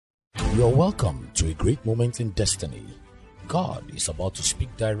You are welcome to a great moment in destiny. God is about to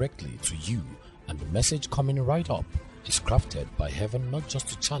speak directly to you, and the message coming right up is crafted by heaven not just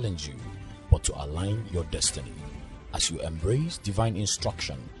to challenge you, but to align your destiny. As you embrace divine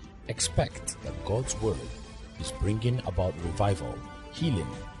instruction, expect that God's word is bringing about revival, healing,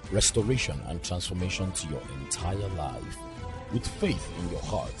 restoration, and transformation to your entire life. With faith in your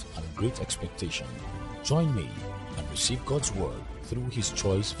heart and great expectation, join me and receive God's word through his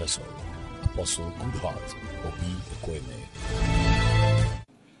choice vessel, Apostle Goodheart Obi Ekweme.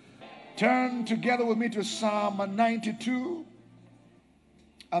 Turn together with me to Psalm 92,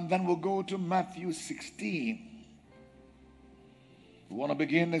 and then we'll go to Matthew 16. We want to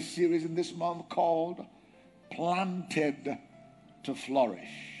begin a series in this month called Planted to Flourish.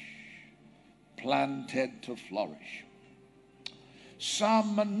 Planted to Flourish.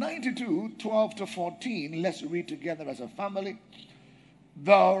 Psalm 92, 12 to 14. Let's read together as a family.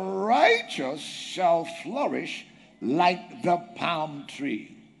 The righteous shall flourish like the palm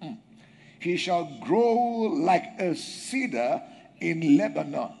tree. He shall grow like a cedar in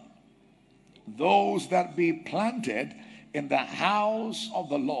Lebanon. Those that be planted in the house of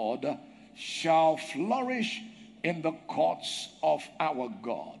the Lord shall flourish in the courts of our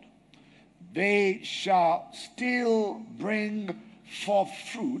God. They shall still bring forth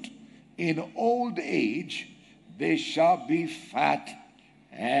fruit in old age. They shall be fat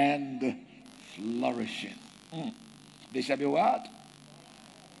and flourishing. They shall be what?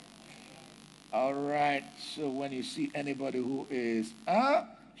 All right. So when you see anybody who is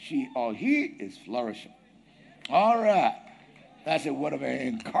she or he is flourishing. All right. That's a word of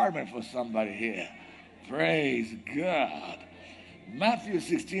encouragement for somebody here. Praise God. Matthew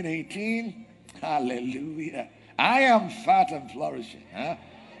 16, 18. Hallelujah. I am fat and flourishing.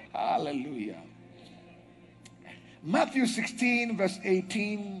 Hallelujah. Matthew 16, verse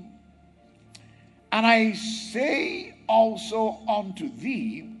 18. And I say also unto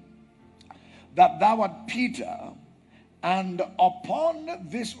thee that thou art Peter, and upon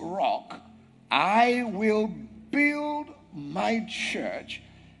this rock I will build my church,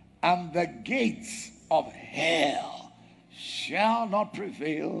 and the gates of hell shall not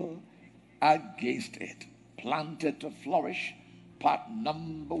prevail against it. Planted to flourish, part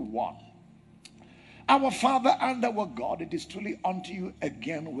number 1. Our Father and our God, it is truly unto you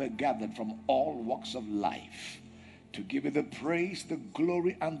again we're gathered from all walks of life to give you the praise, the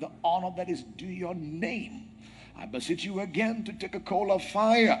glory, and the honor that is due your name. I beseech you again to take a coal of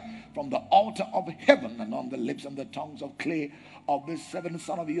fire from the altar of heaven and on the lips and the tongues of clay of this seventh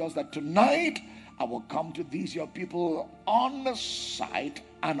son of yours, that tonight I will come to these your people on the site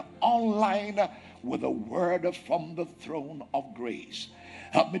and online with a word from the throne of grace.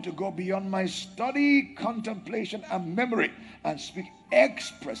 Help me to go beyond my study, contemplation, and memory and speak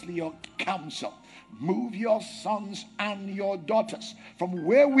expressly your counsel. Move your sons and your daughters from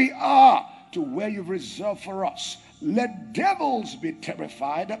where we are to where you've reserved for us. Let devils be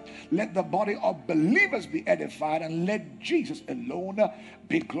terrified. Let the body of believers be edified. And let Jesus alone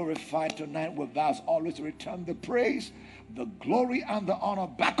be glorified tonight. With us always return the praise, the glory, and the honor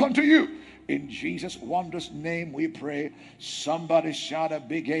back unto you. In Jesus' wondrous name we pray. Somebody shout a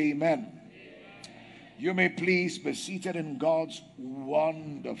big amen. You may please be seated in God's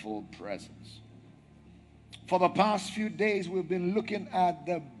wonderful presence. For the past few days, we've been looking at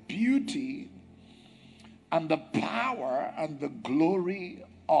the beauty and the power and the glory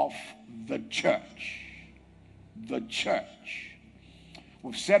of the church. The church.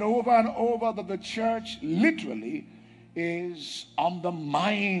 We've said over and over that the church literally is on the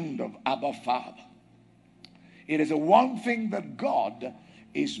mind of Abba Father. It is the one thing that God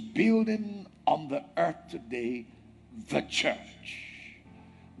is building on the earth today, the church.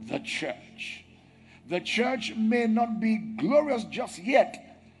 The church. The church may not be glorious just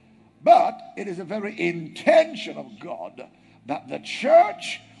yet, but it is a very intention of God that the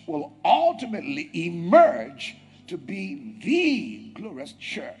church will ultimately emerge to be the glorious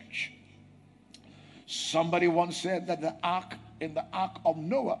church. Somebody once said that in the ark of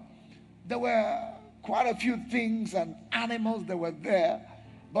Noah, there were quite a few things and animals that were there.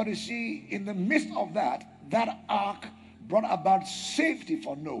 But you see, in the midst of that ark brought about safety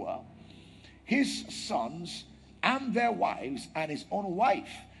for Noah, his sons and their wives, and his own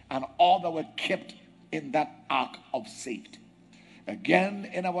wife, and all that were kept in that ark of safety. Again,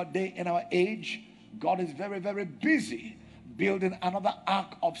 in our day, in our age, God is very, very busy building another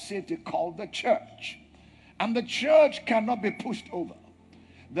ark of safety called the church. And the church cannot be pushed over.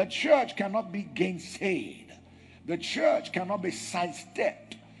 The church cannot be gainsaid. The church cannot be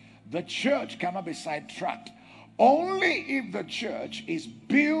sidestepped. The church cannot be sidetracked. Only if the church is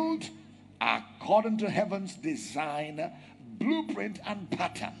built according to heaven's design, blueprint, and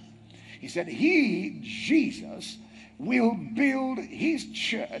pattern. He said, He, Jesus, will build His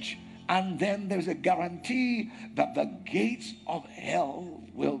church, and then there's a guarantee that the gates of hell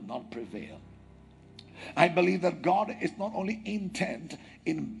will not prevail. I believe that God is not only intent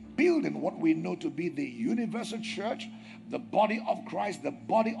in building what we know to be the universal church, the body of Christ, the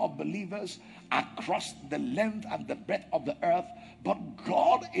body of believers across the length and the breadth of the earth, but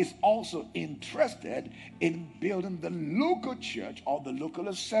God is also interested in building the local church or the local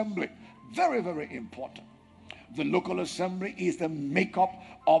assembly. Very, very important. The local assembly is the makeup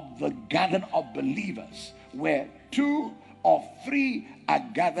of the gathering of believers, where 2 or 3 are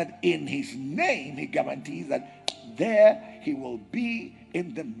gathered in His name. He guarantees that there He will be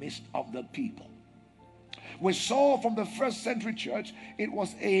in the midst of the people. We saw from the first century church, it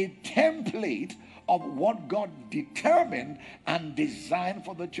was a template of what God determined and designed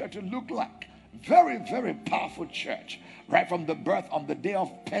for the church to look like. Very, very powerful church. Right from the birth on the day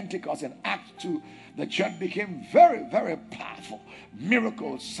of Pentecost in Acts 2, the church became very, very powerful.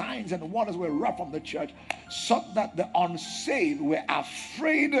 Miracles, signs, and wonders were wrought from the church, so that the unsaved were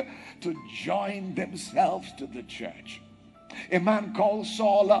afraid to join themselves to the church. A man called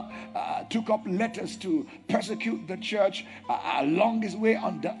Saul took up letters to persecute the church. Along his way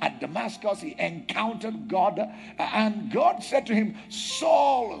at Damascus, he encountered God, and God said to him,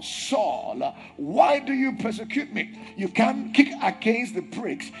 Saul, Saul, why do you persecute me? You can't kick against the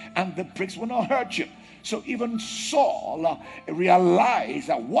pricks, and the pricks will not hurt you. So even Saul realized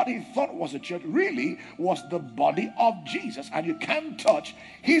that what he thought was a church really was the body of Jesus, and you can't touch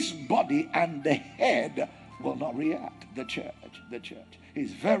his body and the head will not react. The church.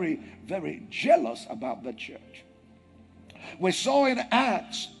 He's very, very jealous about the church. We saw in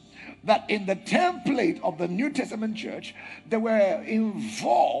Acts that in the template of the New Testament church, they were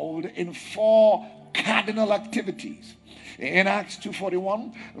involved in 4 cardinal activities. In Acts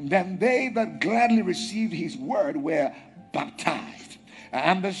 2:41, then they that gladly received His word were baptized.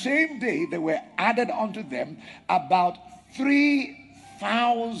 And the same day there were added unto them about 3,000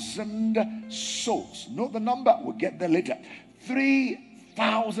 souls. Note the number, we'll get there later.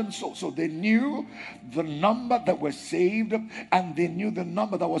 3,000 souls. So they knew the number that were saved, and they knew the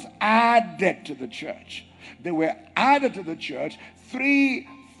number that was added to the church. They were added to the church,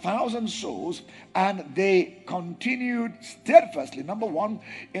 3,000 souls, and they continued steadfastly, number 1,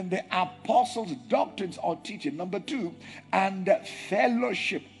 in the apostles' doctrines or teaching, number 2, and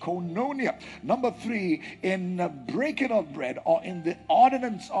fellowship, koinonia, number 3, in breaking of bread or in the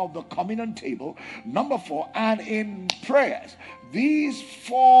ordinance of the communion table, number 4, and in prayers. These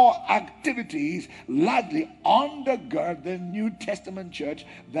 4 activities largely undergird the New Testament church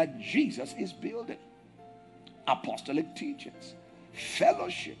that Jesus is building. Apostolic teachings,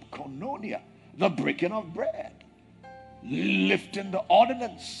 fellowship, koinonia, the breaking of bread, lifting the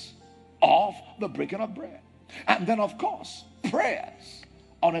ordinance of the breaking of bread, and then of course prayers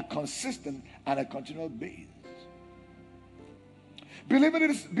on a consistent and a continual basis.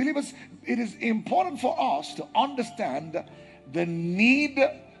 Believers, it is important for us to understand the need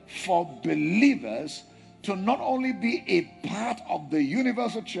for believers to not only be a part of the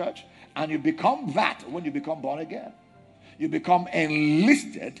universal church, and you become that when you become born again. You become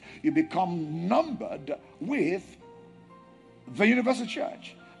enlisted, you become numbered with the universal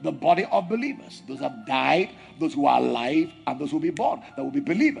church, the body of believers. Those have died, those who are alive, and those who will be born. That will be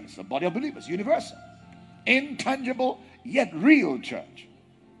believers, the body of believers, universal, intangible, yet real church.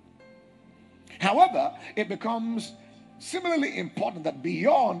 However, it becomes similarly important that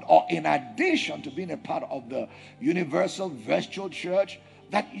beyond or in addition to being a part of the universal virtual church,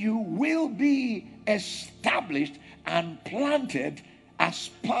 that you will be established and planted as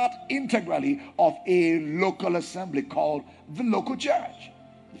part integrally of a local assembly called the local church.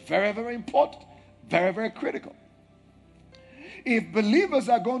 Very, very important. Very, very critical. If believers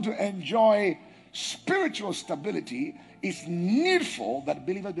are going to enjoy spiritual stability, it's needful that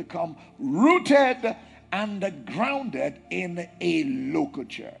believers become rooted and grounded in a local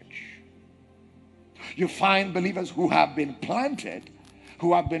church. You find believers who have been planted,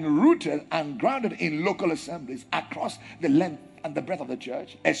 who have been rooted and grounded in local assemblies across the length and the breadth of the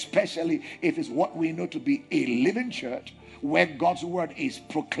church, especially if it's what we know to be a living church, where God's word is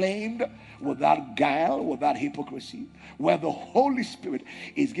proclaimed without guile, without hypocrisy, where the Holy Spirit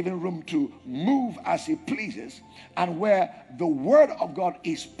is given room to move as He pleases, and where the word of God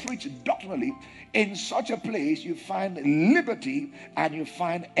is preached doctrinally. In such a place, you find liberty and you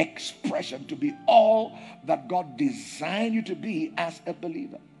find expression to be all that God designed you to be as a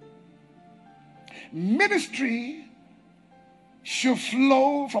believer. Ministry should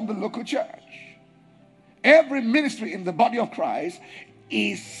flow from the local church. Every ministry in the body of Christ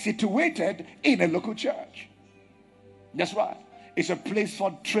is situated in a local church. That's right. It's a place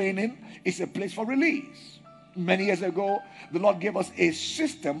for training. It's a place for release. Many years ago, the Lord gave us a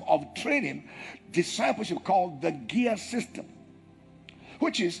system of training, discipleship, called the GEAR system,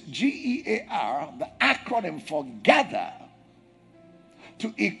 which is GEAR, the acronym for gather,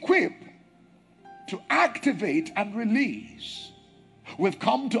 to equip, to activate, and release. We've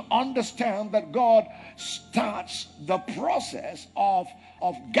come to understand that God starts the process of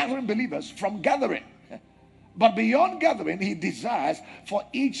gathering believers from gathering. But beyond gathering, he desires for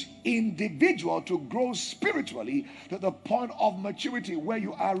each individual to grow spiritually to the point of maturity where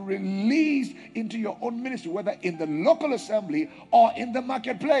you are released into your own ministry, whether in the local assembly or in the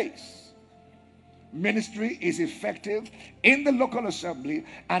marketplace. Ministry is effective in the local assembly,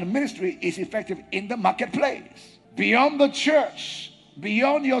 and ministry is effective in the marketplace. Beyond the church,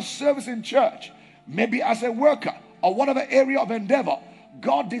 beyond your service in church, maybe as a worker or whatever area of endeavor,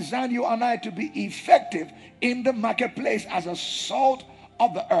 God designed you and I to be effective in the marketplace as a salt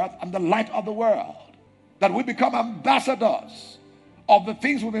of the earth and the light of the world. That we become ambassadors of the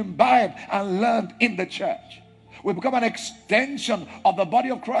things we've imbibed and learned in the church. We become an extension of the body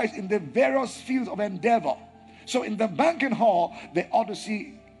of Christ in the various fields of endeavor. So in the banquet hall, they ought to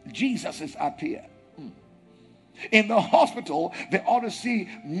see Jesus appear. In the hospital, they ought to see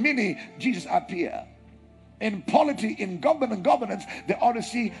many Jesus appear. In polity, in government and governance, they ought to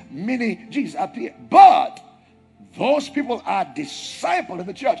see many Jesus appear. But those people are discipled in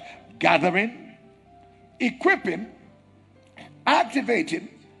the church, gathering, equipping, activating,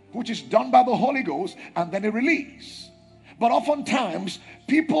 which is done by the Holy Ghost, and then a release. But oftentimes,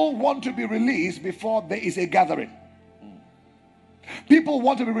 people want to be released before there is a gathering. People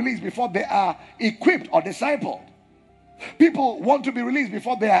want to be released before they are equipped or discipled. People want to be released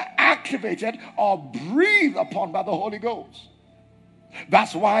before they are activated or breathed upon by the Holy Ghost.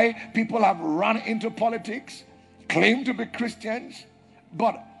 That's why people have run into politics, claim to be Christians,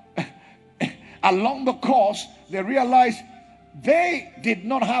 but along the course, they realize they did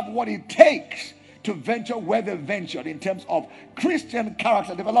not have what it takes to venture where they ventured in terms of Christian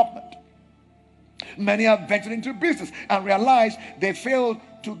character development. Many have ventured into business and realized they failed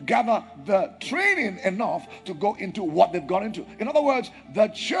to gather the training enough to go into what they've gone into. In other words, the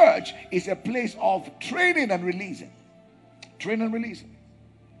church is a place of training and releasing. Training and releasing.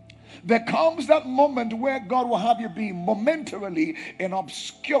 There comes that moment where God will have you be momentarily in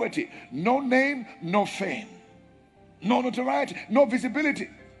obscurity. No name, no fame. No notoriety, no visibility.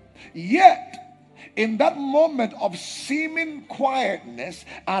 Yet, in that moment of seeming quietness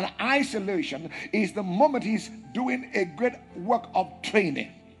and isolation is the moment he's doing a great work of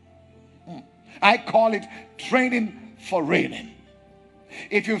training. I call it training for reigning.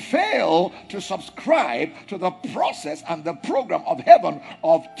 If you fail to subscribe to the process and the program of heaven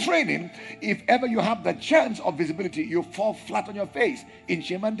of training, if ever you have the chance of visibility, you fall flat on your face in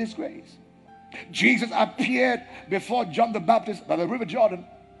shame and disgrace. Jesus appeared before John the Baptist by the river Jordan.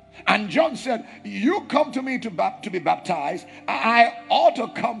 And John said, you come to me to be baptized. I ought to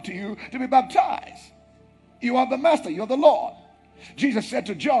come to you to be baptized. You are the master. You're the Lord. Jesus said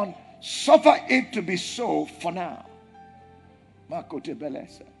to John, suffer it to be so for now.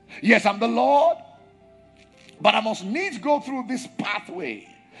 Yes, I'm the Lord, but I must needs go through this pathway.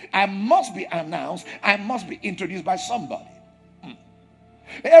 I must be announced. I must be introduced by somebody.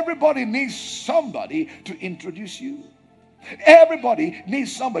 Everybody needs somebody to introduce you. Everybody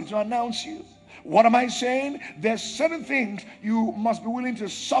needs somebody to announce you. What am I saying? There's certain things you must be willing to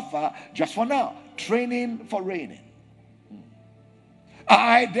suffer just for now. Training for reigning.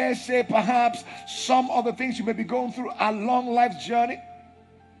 I dare say perhaps some of the things you may be going through along life's journey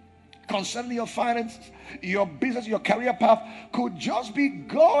concerning your finances, your business, your career path could just be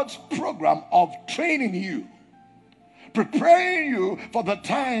God's program of training you, preparing you for the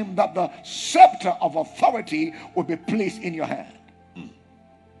time that the scepter of authority will be placed in your hand.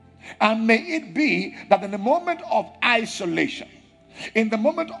 And may it be that in the moment of isolation, in the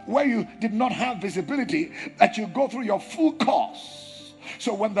moment where you did not have visibility, that you go through your full course.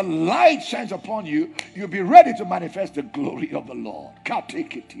 So when the light shines upon you, you'll be ready to manifest the glory of the Lord.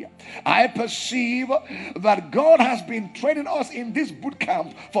 I perceive that God has been training us in this boot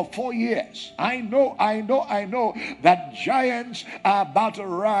camp for 4 years. I know that giants are about to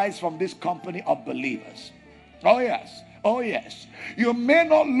rise from this company of believers. Oh yes. You may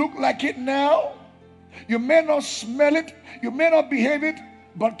not look like it now. You may not smell it. You may not behave it.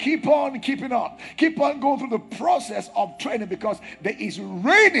 But keep on keeping on. Keep on going through the process of training, because there is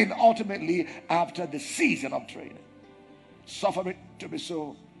reigning ultimately after the season of training. suffer it to be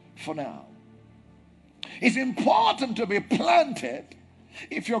so for now. It's important to be planted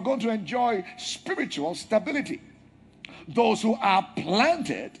if you're going to enjoy spiritual stability. Those who are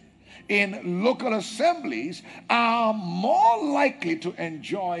planted in local assemblies are more likely to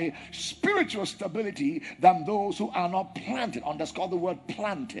enjoy spiritual stability than those who are not planted. Underscore the word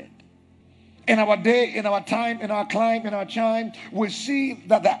planted. In our day, in our time, in our climb, in our chime, we see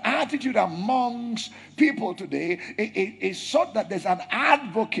that the attitude amongst people today is such that there's an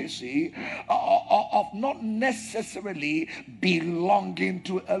advocacy of not necessarily belonging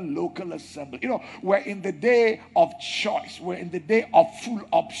to a local assembly. You know, we're in the day of choice. We're in the day of full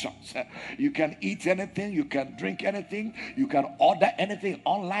options. You can eat anything. You can drink anything. You can order anything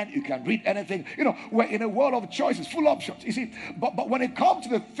online. You can read anything. You know, we're in a world of choices, full options. You see, but when it comes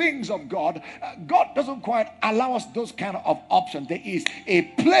to the things of God, God doesn't quite allow us those kind of options. There is a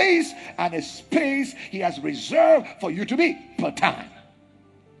place and a space He has reserved for you to be per time.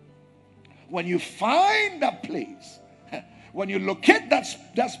 When you find that place, when you locate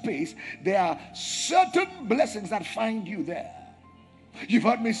that space, there are certain blessings that find you there. You've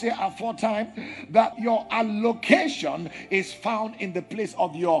heard me say aforetime that your allocation is found in the place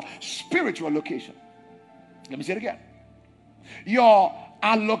of your spiritual location. Let me say it again. Your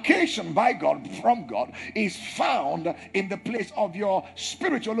allocation by God, from God, is found in the place of your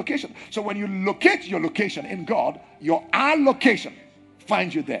spiritual location. So when you locate your location in God, your allocation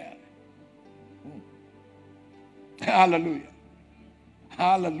finds you there. Hallelujah.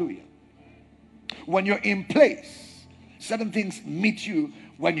 Hallelujah. When you're in place, certain things meet you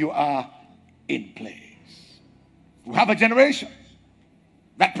when you are in place. We have a generation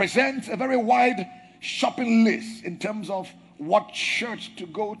that presents a very wide shopping list in terms of what church to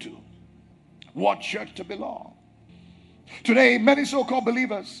go to, what church to belong. Today, many so-called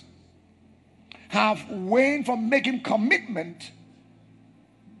believers have waned from making commitment,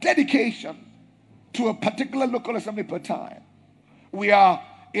 dedication to a particular local assembly per time. We are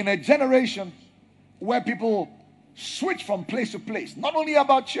in a generation where people switch from place to place, not only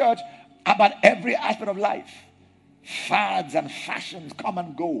about church, about every aspect of life. Fads and fashions come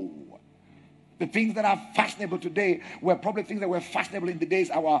and go. The things that are fashionable today were probably things that were fashionable in the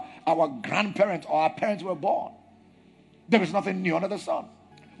days our grandparents or our parents were born. There is nothing new under the sun.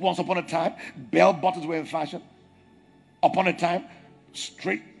 Once upon a time, bell bottoms were in fashion. Upon a time,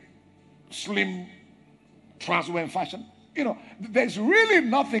 straight, slim trousers were in fashion. You know, there's really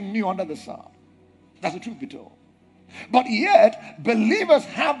nothing new under the sun. That's the truth be told. But yet, believers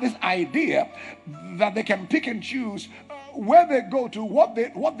have this idea that they can pick and choose where they go to, what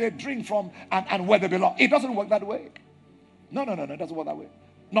they drink from, and where they belong. It doesn't work that way. No, it doesn't work that way.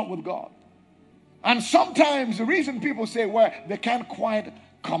 Not with God. And sometimes the reason people say, well, they can't quite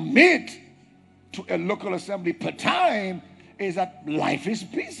commit to a local assembly per time is that life is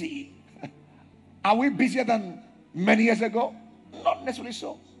busy. Are we busier than many years ago? Not necessarily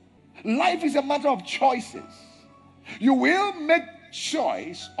so. Life is a matter of choices. You will make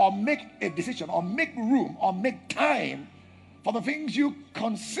choice or make a decision or make room or make time for the things you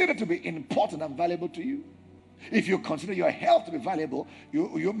consider to be important and valuable to you. If you consider your health to be valuable,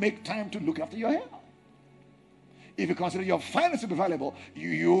 you make time to look after your health. If you consider your finances to be valuable,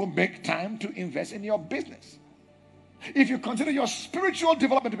 you make time to invest in your business. If you consider your spiritual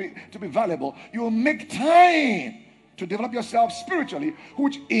development to be valuable, you will make time to develop yourself spiritually,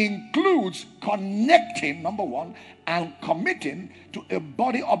 which includes connecting, number one, and committing to a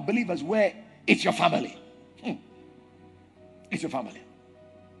body of believers where it's your family. It's your family.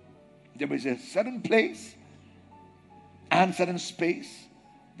 There is a certain place and certain space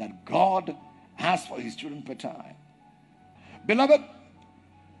that God has for His children per time. Beloved,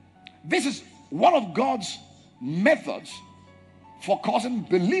 this is one of God's methods for causing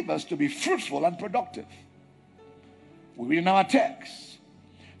believers to be fruitful and productive. We read in our text,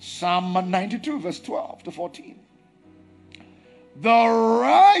 Psalm 92, verse 12 to 14. The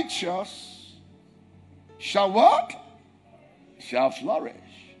righteous shall what? Shall flourish.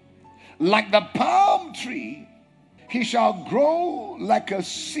 Like the palm tree, he shall grow like a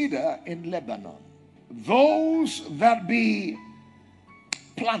cedar in Lebanon. Those that be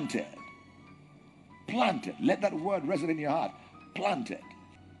planted. Let that word resonate in your heart.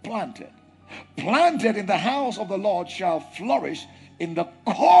 Planted in the house of the Lord shall flourish in the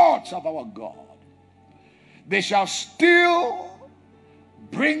courts of our God. They shall still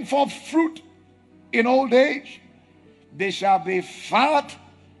bring forth fruit in old age. They shall be fat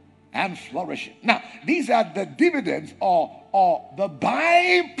and flourishing. Now, these are the dividends or the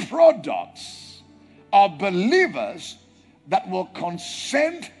byproducts of believers that will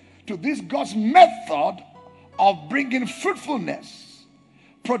consent to this God's method of bringing fruitfulness,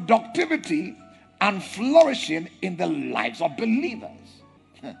 productivity, and flourishing in the lives of believers.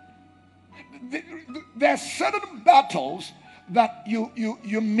 There are certain battles that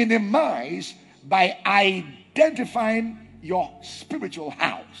you minimize by identifying your spiritual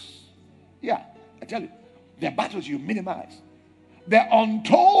house. Yeah, I tell you, there are battles you minimize. There are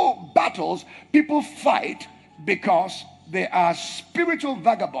untold battles people fight because they are spiritual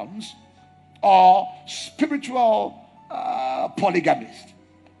vagabonds or spiritual polygamists.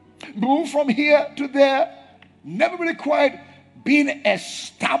 Move from here to there, never really quite being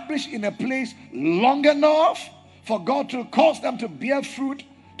established in a place long enough for God to cause them to bear fruit,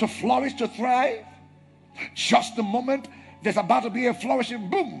 to flourish, to thrive. Just the moment there's about to be a flourishing,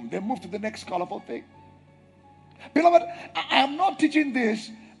 boom, they move to the next colorful thing. Beloved, I am not teaching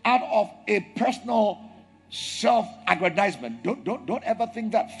this out of a personal self-aggrandizement. Don't ever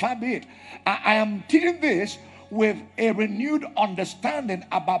think that. Far be it. I am teaching this with a renewed understanding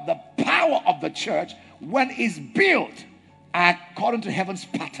about the power of the church when it's built according to heaven's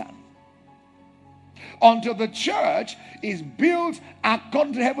pattern. Until the church is built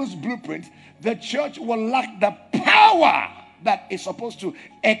according to heaven's blueprint, the church will lack the power that it's supposed to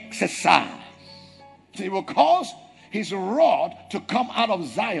exercise. So it will cause his rod to come out of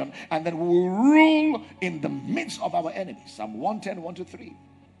Zion, and then we will rule in the midst of our enemies. Psalm 110, 1-3.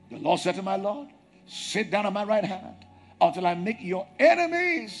 The Lord said to my Lord, sit down on my right hand until I make your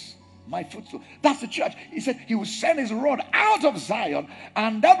enemies my footstool. That's the church. He said he will send his rod out of Zion,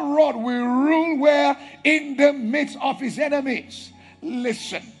 and that rod will rule where? In the midst of his enemies.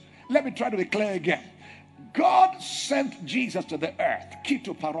 Listen, let me try to be clear again. God sent Jesus to the earth.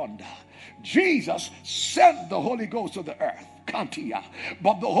 Kito Paronda. Jesus sent the Holy Ghost to the earth. Kantia.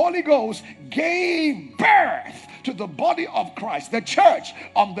 But the Holy Ghost gave birth to the body of Christ, the church,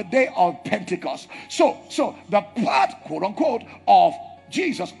 on the day of Pentecost. So the part, quote unquote, of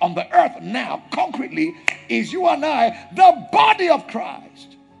Jesus on the earth now, concretely, is you and I, the body of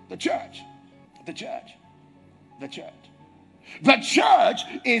Christ. The church. The church. The church. The church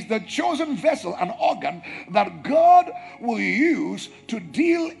is the chosen vessel and organ that God will use to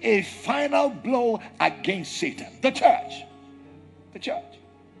deal a final blow against Satan. The church. The church.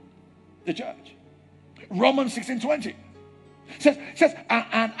 The church. Romans 16:20 says,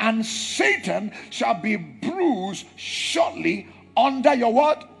 and Satan shall be bruised shortly under your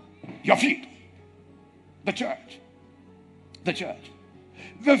what? Your feet. The church. The church.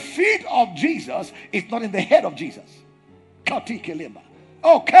 The feet of Jesus is not in the head of Jesus.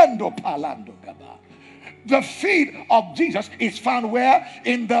 Oh, kendo palando gaba. The feet of Jesus is found where?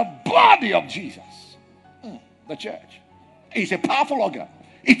 In the body of Jesus. The church is a powerful organ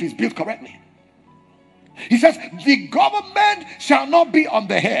if it's built correctly. He says, the government shall not be on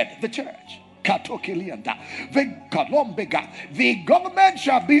the head. The church. The government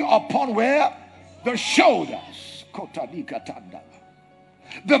shall be upon where? The shoulders.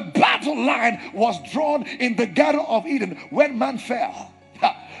 The battle line was drawn in the Garden of Eden when man fell.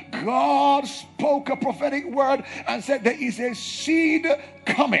 God spoke a prophetic word and said there is a seed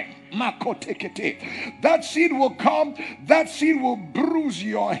coming. That seed will come. That seed will bruise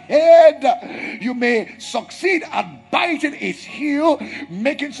your head. You may succeed at biting its heel,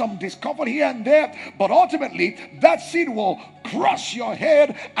 making some discomfort here and there, but ultimately that seed will crush your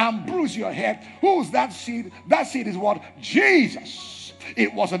head and bruise your head. Who's that seed? That seed is what? Jesus.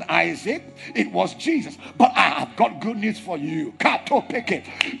 It wasn't Isaac, it was Jesus. But I have got good news for you.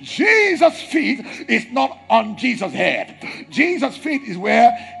 Jesus' feet is not on Jesus' head. Jesus' feet is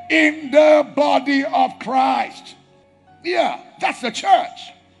where? In the body of Christ. Yeah, that's the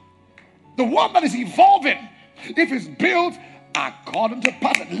church. The one that is evolving. If it's built according to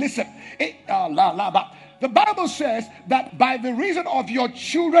pattern. Listen, the Bible says that by the reason of your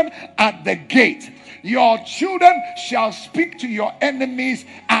children at the gate, your children shall speak to your enemies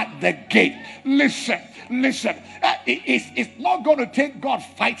at the gate. Listen. It's not going to take God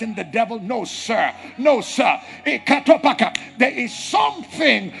fighting the devil. No, sir. No, sir. There is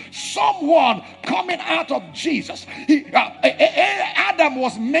someone coming out of Jesus. Adam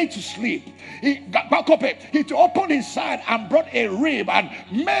was made to sleep. He opened his side and brought a rib and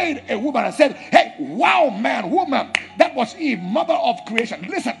made a woman and said, hey, wow, man, woman. That was Eve, mother of creation.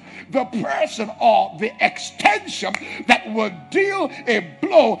 Listen, the person or the extension that will deal a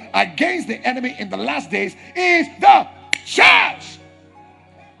blow against the enemy in the last days is the church.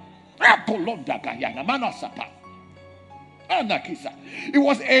 It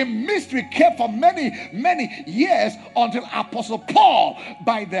was a mystery kept for many years until Apostle Paul,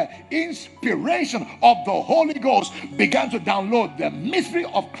 by the inspiration of the Holy Ghost, began to download the mystery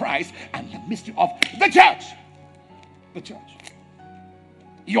of Christ and the mystery of the church. The church.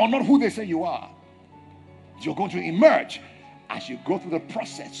 You're not who they say you are. You're going to emerge as you go through the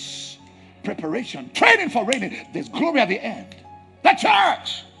process. Preparation, training for reigning. There's glory at the end. The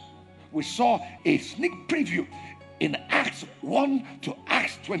church. We saw a sneak preview in Acts 1 to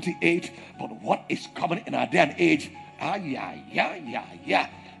Acts 28. But what is coming in our day and age?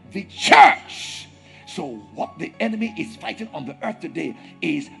 The church. So what the enemy is fighting on the earth today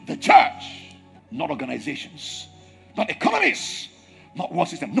is the church. Not organizations. Not economies. Not world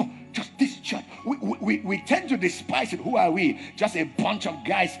system. No, just this church. We tend to despise it. Who are we? Just a bunch of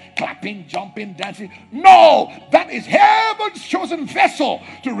guys clapping, jumping, dancing. No, that is heaven's chosen vessel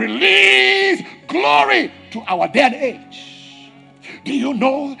to release glory to our day and age. Do you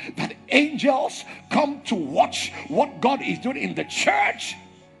know that angels come to watch what God is doing in the church?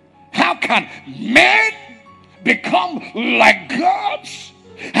 How can men become like gods?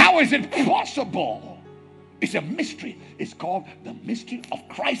 How is it possible? It's a mystery. It's called the mystery of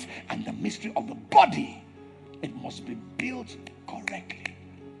Christ and the mystery of the body. It must be built correctly.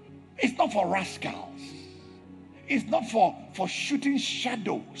 It's not for rascals. It's not for shooting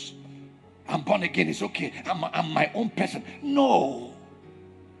shadows. I'm born again, it's okay. I'm my own person. No.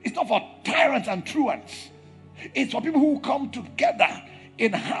 It's not for tyrants and truants. It's for people who come together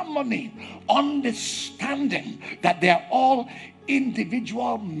in harmony, understanding that they are all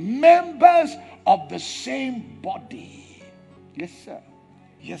individual members of the same body. Yes, sir.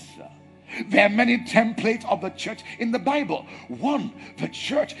 Yes, sir. There are many templates of the church in the Bible. One, the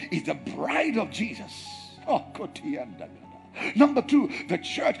church is the bride of Jesus. Oh, number two, the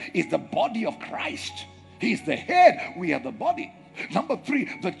church is the body of Christ. He is the head, we are the body. Number three,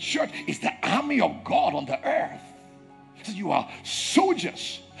 the church is the army of God on the earth. So you are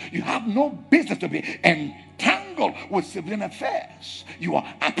soldiers. You have no business to be entangled with civilian affairs. You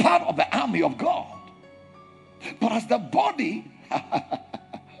are a part of the army of God. But as the body,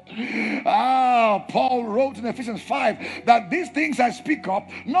 Paul wrote in Ephesians 5 that these things I speak of,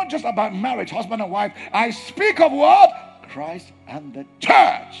 not just about marriage, husband and wife, I speak of what? Christ and the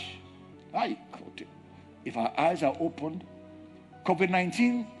church. I quote it. If our eyes are opened,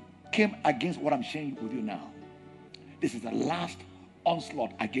 COVID-19 came against what I'm sharing with you now. This is the last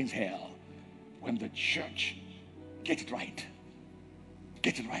onslaught against hell. When the church gets it right.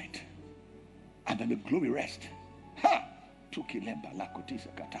 Get it right. And then the glory rest. Ha!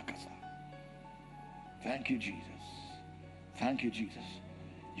 Thank you, Jesus. Thank you, Jesus.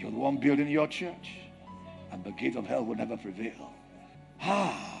 You're the one building your church, and the gates of hell will never prevail.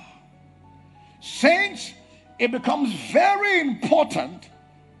 Saints, it becomes very important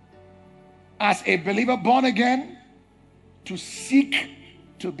as a believer born again to seek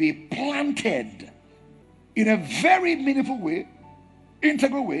to be planted in a very meaningful way,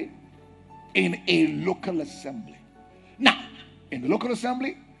 integral way, in a local assembly. Now, in the local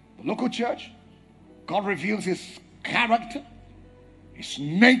assembly, the local church, God reveals his character, his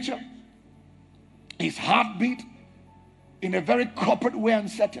nature, his heartbeat in a very corporate way and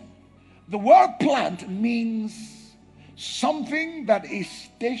setting. The word plant means something that is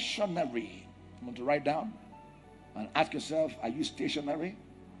stationary. You want to write down and ask yourself, are you stationary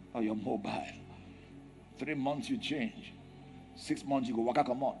or you're mobile? 3 months you change. 6 months you go waka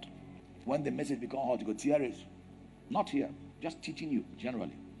comot. When the message becomes hot, you go TRS. Not here, just teaching you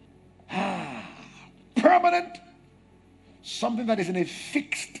generally. Permanent, something that is in a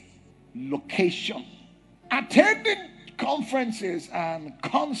fixed location. Attending conferences and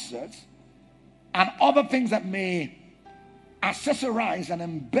concerts and other things that may accessorize and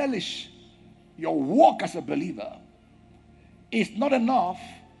embellish your walk as a believer is not enough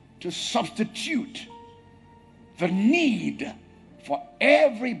to substitute the need for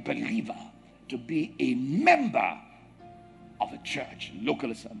every believer to be a member of a church,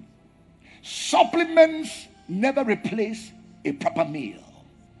 local assembly. Supplements never replace a proper meal.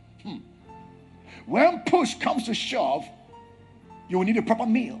 When push comes to shove, you will need a proper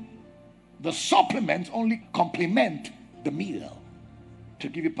meal. The supplements only complement the meal to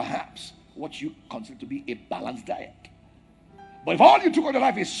give you perhaps what you consider to be a balanced diet. But if all you took on your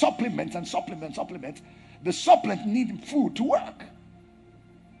life is supplements and supplements, the supplements need food to work.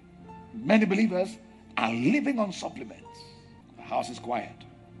 Many believers are living on supplements. The house is quiet.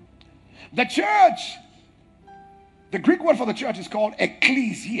 The church, the Greek word for the church is called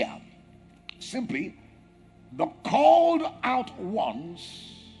ecclesia. Simply, the called out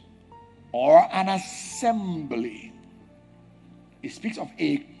ones or an assembly. It speaks of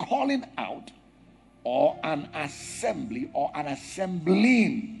a calling out or an assembly or an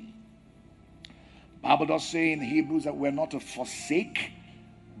assembling. The Bible does say in Hebrews that we're not to forsake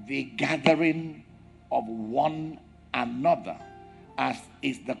the gathering of one another, as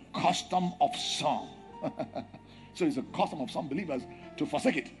is the custom of some. So it's a custom of some believers to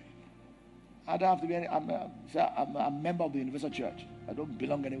forsake it. I don't have to be I'm a member of the Universal Church. I don't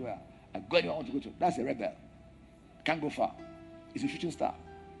belong anywhere. I go anywhere I want to go to. That's a rebel. Can't go far. It's a shooting star.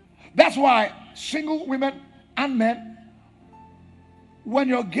 That's why single women and men, when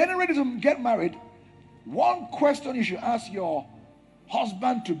you're getting ready to get married, one question you should ask your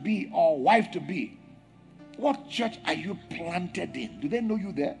husband to be or wife to be: what church are you planted in? Do they know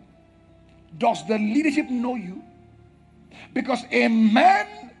you there? Does the leadership know you? Because a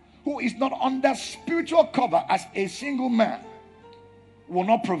man who is not under spiritual cover as a single man will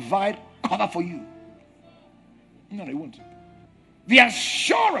not provide cover for you. No, he won't. The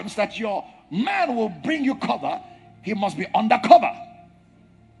assurance that your man will bring you cover, he must be undercover.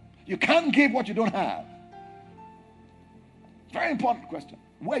 You can't give what you don't have. Very important question.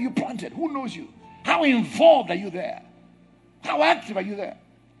 Where are you planted? Who knows you? How involved are you there? How active are you there?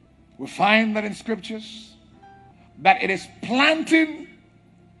 We find that in scriptures that it is planting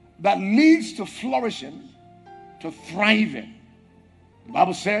that leads to flourishing, to thriving. The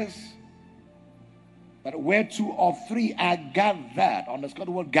Bible says that where 2 or 3 are gathered, underscore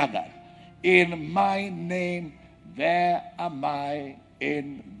the word gathered, in my name, there am I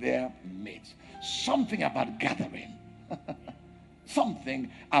in their midst. Something about gathering.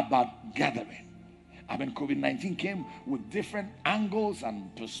 Something about gathering. I mean, COVID-19 came with different angles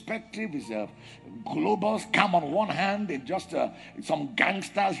and perspectives. Global scam on one hand, and just some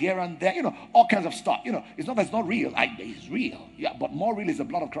gangsters here and there, all kinds of stuff. It's not that it's not real. It's real, yeah, but more real is the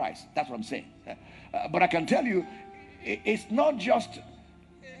blood of Christ. That's what I'm saying. But I can tell you, it's not just,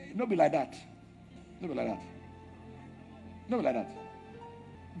 not be like that. Not be like that. Not be like that.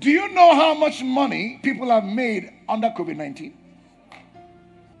 Do you know how much money people have made under COVID-19?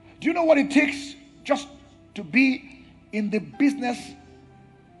 Do you know what it takes just to be in the business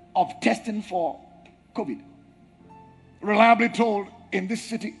of testing for COVID? Reliably told, in this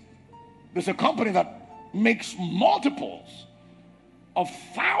city, there's a company that makes multiples of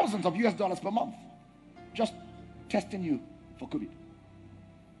thousands of US dollars per month just testing you for COVID.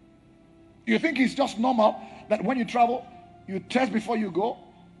 You think it's just normal that when you travel, you test before you go,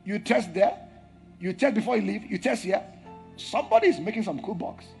 you test there, you test before you leave, you test here? Somebody is making some cool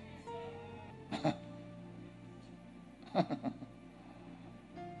bucks.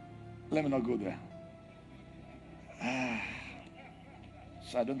 Let me not go there.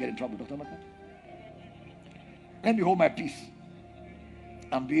 So I don't get in trouble, Dr. Maka. Let me hold my peace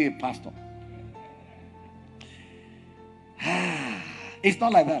and be a pastor. It's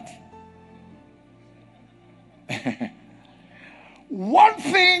not like that. One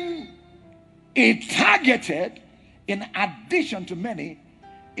thing it targeted, in addition to many,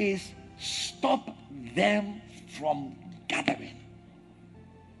 is stop them from gathering.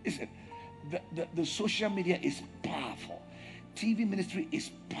 Listen, the social media is powerful. TV ministry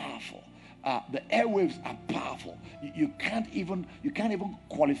is powerful. The airwaves are powerful. You can't even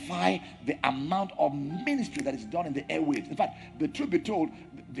qualify the amount of ministry that is done in the airwaves. In fact, the truth be told,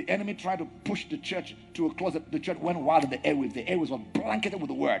 the enemy tried to push the church to a closet. The church went wild in the airwaves. The airwaves were blanketed with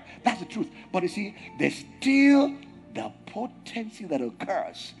the word. That's the truth. But you see, there's still the potency that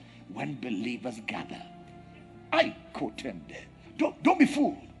occurs when believers gather. I contend. Don't be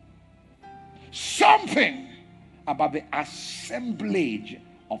fooled. Something about the assemblage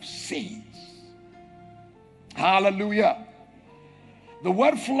of saints. Hallelujah. The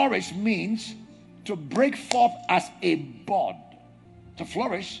word flourish means to break forth as a bud. To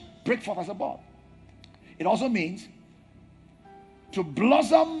flourish, break forth as a bud. It also means to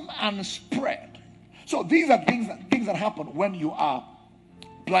blossom and spread. So these are things that happen when you are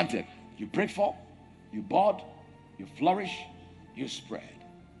planted. You break forth, you bud, you flourish, you spread.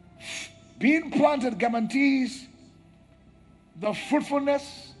 Being planted guarantees the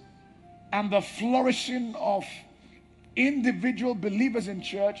fruitfulness and the flourishing of individual believers in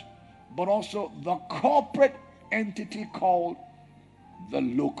church, but also the corporate entity called the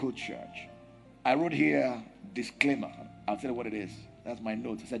local church. I wrote here disclaimer. I'll tell you what it is. That's my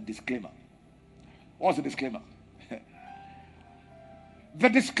notes. It said disclaimer. What's the disclaimer? The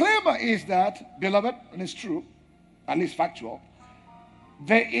disclaimer is that, beloved, and it's true, at least factual,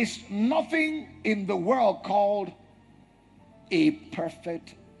 there is nothing in the world called a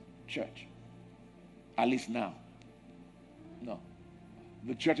perfect church. At least now. No.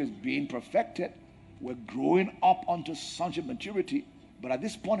 The church is being perfected. We're growing up unto sonship maturity. But at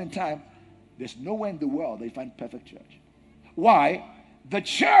this point in time, there's nowhere in the world that you find perfect church. Why? The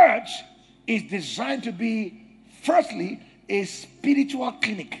church is designed to be, firstly, a spiritual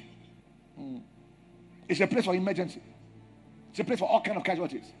clinic. It's a place for emergency. It's a place for all kinds of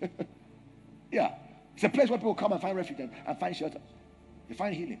casualties. Yeah. It's a place where people come and find refuge and find shelter. They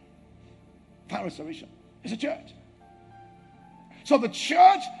find healing, find restoration. It's a church. So the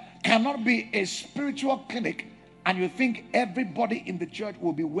church cannot be a spiritual clinic and you think everybody in the church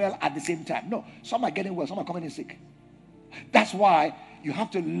will be well at the same time. No, some are getting well, some are coming in sick. That's why you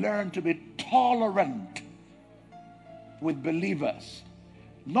have to learn to be tolerant with believers.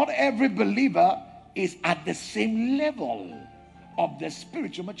 Not every believer is at the same level of their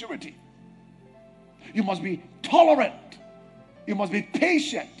spiritual maturity. You must be tolerant. You must be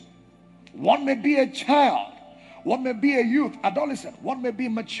patient. One may be a child. One may be a youth, adolescent. One may be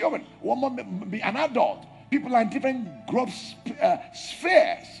maturing. One may be an adult. People are in different growth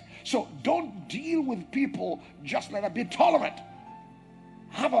spheres. So don't deal with people just like that. Be tolerant.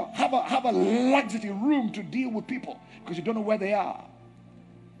 Have a laxity room to deal with people because you don't know where they are.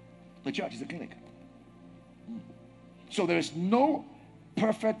 The church is a clinic. So there is no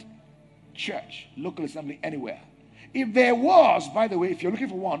perfect church, local assembly anywhere. If there was, by the way, if you're looking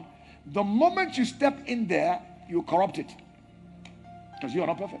for one, the moment you step in there, you corrupt it. Because you are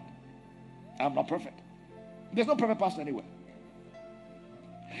not perfect. I'm not perfect. There's no perfect pastor anywhere.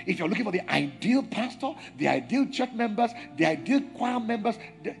 If you're looking for the ideal pastor, the ideal church members, the ideal choir members,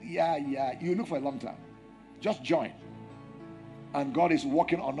 you look for a long time. Just join. And God is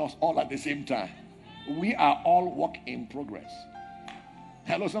working on us all at the same time. We are all work in progress.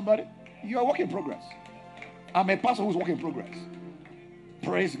 Hello, somebody? You are work in progress. I'm a pastor who's work in progress.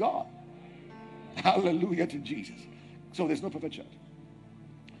 Praise God. Hallelujah to Jesus. So there's no perfect church.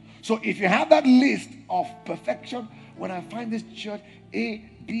 So if you have that list of perfection, when I find this church, A,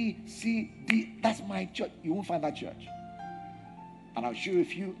 B, C, D, that's my church, you won't find that church. And I'll show you a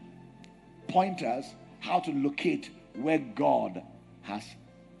few pointers how to locate where God has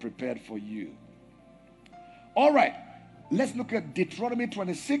prepared for you. All right, let's look at Deuteronomy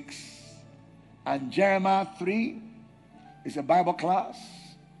 26 and Jeremiah 3. It's a Bible class.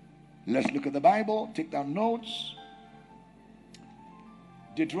 Let's look at the Bible, take down notes.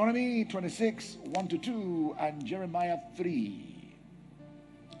 Deuteronomy 26, 1-2, and Jeremiah 3.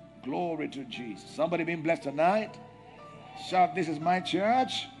 Glory to Jesus. Somebody being blessed tonight? Shout, this is my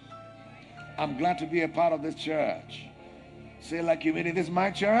church. I'm glad to be a part of this church. Say like you mean it, this is my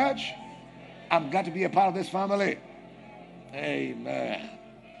church. I'm glad to be a part of this family. Amen.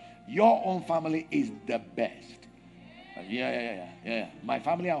 Your own family is the best. Yeah. My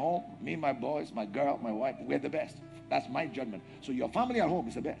family at home, me, my boys, my girl, my wife, we're the best. That's my judgment. So your family at home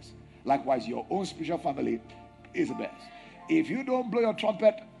is the best. Likewise, your own spiritual family is the best. If you don't blow your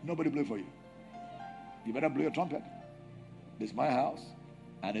trumpet, nobody blow for you. You better blow your trumpet. This is my house,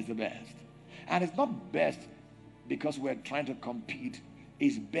 and it's the best. And it's not best because we're trying to compete.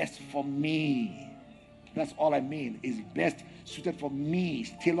 It's best for me. That's all I mean. It's best suited for me.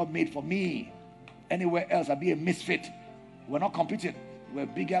 It's tailor-made for me. Anywhere else, I'll be a misfit. We're not competing. We're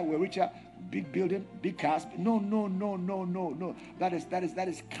bigger, we're richer, big building, big cars. No. That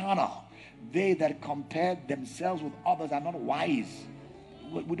is carnal. They that compare themselves with others are not wise.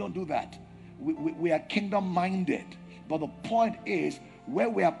 We don't do that. We are kingdom-minded. But the point is, where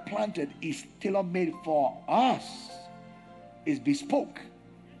we are planted is tailor-made for us. Is bespoke.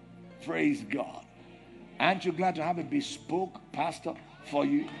 Praise God. Aren't you glad to have a bespoke pastor for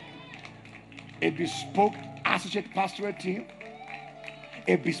you? A bespoke associate pastoral team?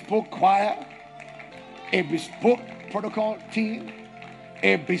 A bespoke choir? A bespoke protocol team?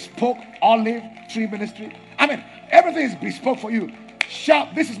 A bespoke olive tree ministry? I mean, everything is bespoke for you.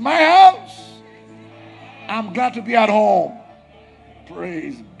 Shout, this is my house. I'm glad to be at home.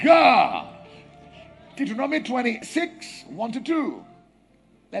 Praise God. Deuteronomy 26, 1-2.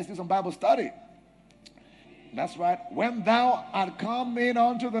 Let's do some Bible study. That's right. When thou art come in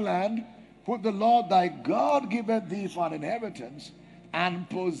unto the land, which the Lord thy God giveth thee for an inheritance, and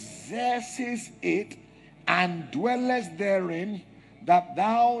possesses it, and dwellest therein, that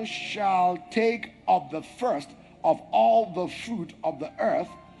thou shalt take of the first of all the fruit of the earth,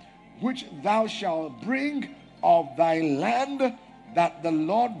 which thou shalt bring of thy land, that the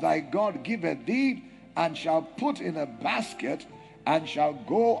Lord thy God giveth thee, and shall put in a basket, and shall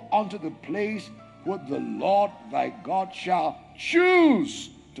go unto the place where the Lord thy God shall choose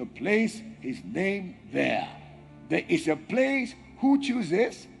to place his name there. There is a place. Who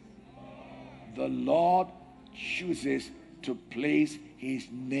chooses? The Lord chooses to place his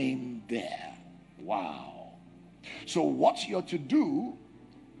name there. Wow. So what you're to do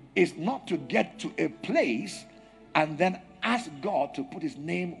is not to get to a place and then ask God to put his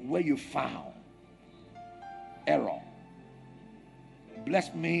name where you found. Error.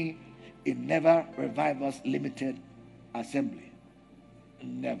 Bless me It never Revivers Limited Assembly.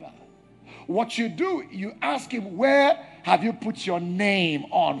 Never. What you do, you ask him, where have you put your name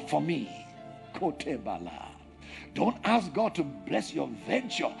on for me? Kotebala. Don't ask God to bless your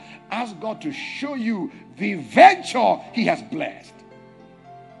venture. Ask God to show you the venture he has blessed.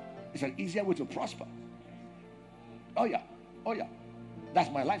 It's an easier way to prosper. Oh yeah. Oh yeah. That's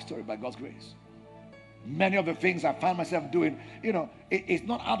my life story by God's grace. Many of the things I find myself doing, it's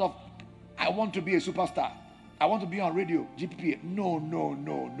not out of, I want to be a superstar. I want to be on radio, GPPA.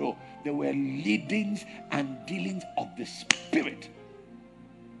 No. There were leadings and dealings of the Spirit.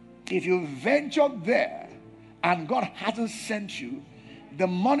 If you venture there and God hasn't sent you, the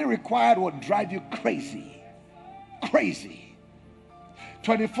money required will drive you crazy. Crazy.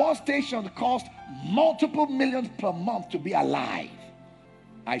 24 stations cost multiple millions per month to be alive.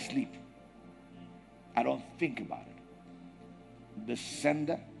 I sleep. I don't think about it. The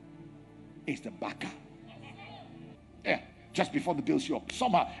sender is the backer. Yeah, just before the bills show up.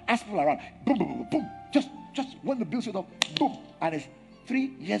 Somehow, ask people around. Boom, boom, boom, boom. Just when the bills show up, boom. And it's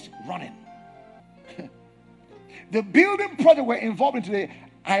 3 years running. The building project we're involved in today,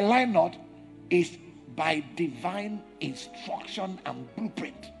 I lie not, is by divine instruction and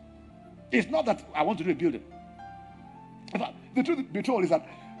blueprint. It's not that I want to do a building. The truth be told is that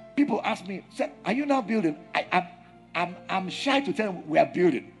people ask me, say, are you now building? I'm shy to tell them we are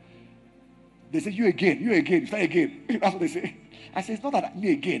building. They say, you again, try again. That's what they say. I say, it's not that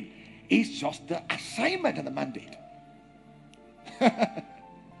me again. It's just the assignment and the mandate.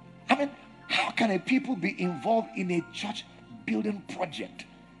 I mean, how can a people be involved in a church building project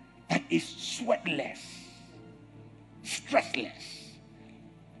that is sweatless, stressless?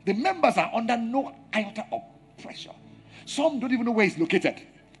 The members are under no iota of pressure. Some don't even know where it's located.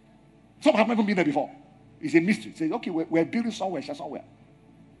 Some have never been there before. It's a mystery. Say, okay, we're building somewhere.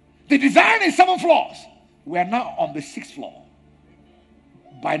 The design is 7 floors. We are now on the 6th floor.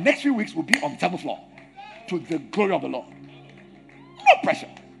 By next few weeks, we'll be on the 7th floor. To the glory of the Lord. No pressure.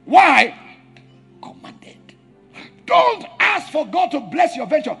 Why? Commanded. Don't ask for God to bless your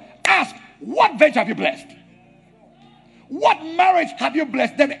venture. Ask, what venture have you blessed? What marriage have you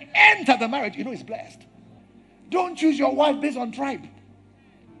blessed? Then enter the marriage. You know it's blessed. Don't choose your wife based on tribe.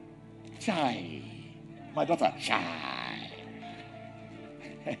 Chai. My daughter, chai.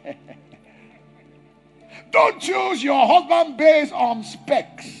 Don't choose your husband based on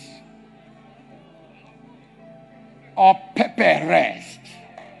specs or pepper rest.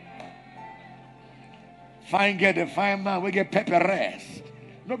 Fine girl, the fine man, we get pepper rest.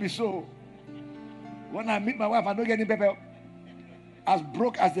 Not be so. When I meet my wife, I don't get any pepper. As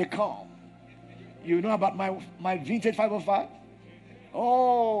broke as they come. You know about my vintage 505?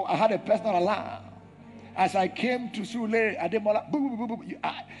 Oh, I had a personal alarm. As I came to Sule Ademola, boom, boom, boom, boom.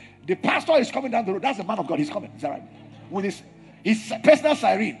 The pastor is coming down the road. That's the man of God. He's coming. Is that right? With his personal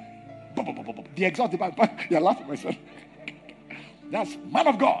siren. Boom, boom, boom, boom, boom. The exhaust. You're laughing, my son. That's man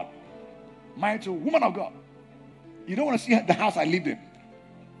of God. Married to woman of God. You don't want to see the house I lived in.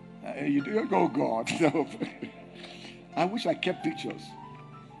 You do go, God. I wish I kept pictures.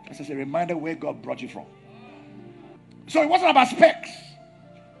 This is a reminder where God brought you from. So it wasn't about specs.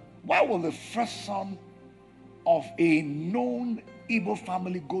 Why will the first son of a known Igbo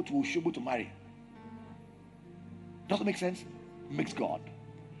family go to Oshobo to marry? Doesn't make sense? Makes God.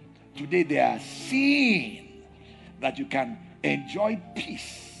 Today they are seeing that you can enjoy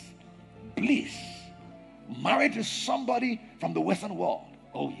peace, bliss, married to somebody from the Western world.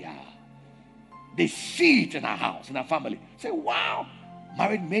 Oh yeah. They see it in our house, in our family. Say, wow,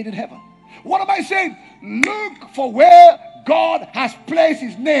 married made in heaven. What am I saying? Look for where God has placed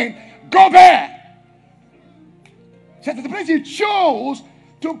his name. Go there. Said the place he chose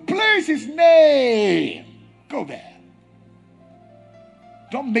to place his name. Go there.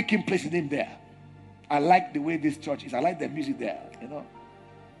 Don't make him place his name there. I like the way this church is. I like the music there. You know,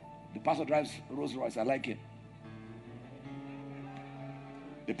 the pastor drives Rolls Royce. I like it.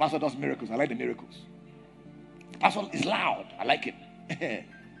 The pastor does miracles. I like the miracles. The pastor is loud. I like it.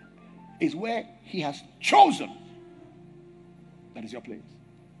 It's where he has chosen. That is your place.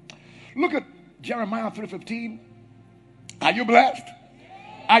 Look at Jeremiah 3:15. Are you blessed?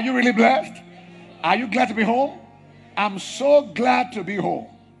 Are you really blessed? Are you glad to be home? I'm so glad to be home.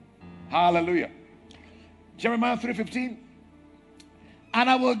 Hallelujah. Jeremiah 3:15. And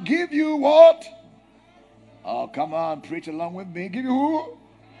I will give you what? Oh, come on, preach along with me. Give you who?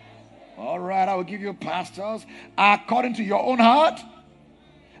 All right, I will give you pastors according to your own heart,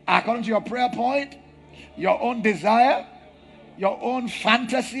 according to your prayer point, your own desire, your own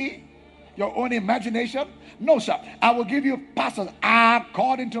fantasy, your own imagination. No, sir. I will give you pastors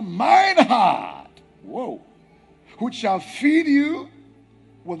according to mine heart. Whoa. Which shall feed you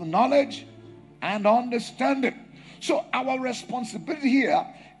with knowledge and understanding. So our responsibility here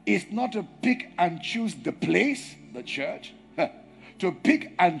is not to pick and choose the place, the church, to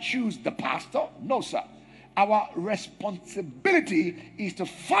pick and choose the pastor. No, sir. Our responsibility is to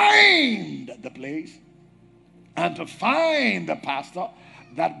find the place and to find the pastor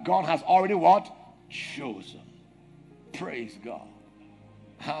that God has already what? Chosen. Praise God.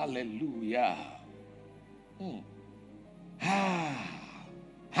 Hallelujah.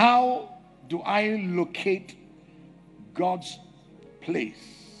 How do I locate God's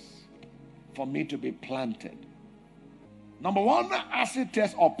place for me to be planted? Number one, acid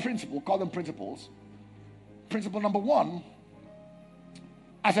test or principle, call them principles. Principle number one,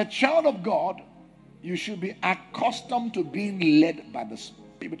 as a child of God, you should be accustomed to being led by the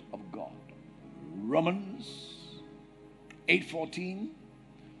Spirit of God. Romans 8:14,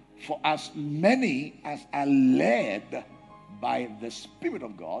 for as many as are led by the Spirit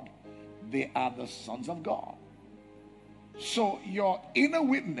of God, they are the sons of God. So your inner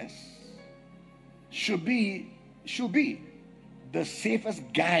witness should be the safest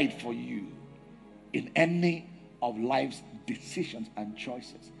guide for you in any of life's decisions and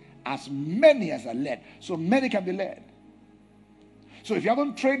choices. As many as are led. So many can be led. So if you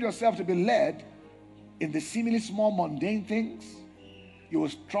haven't trained yourself to be led in the seemingly small mundane things, you will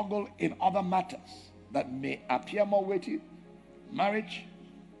struggle in other matters that may appear more weighty. Marriage,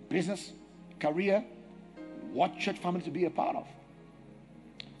 business, career, what church family to be a part of.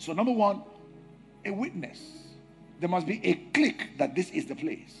 So number one, a witness. There must be a click that this is the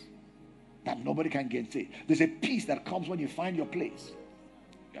place that nobody can get to. There's a peace that comes when you find your place.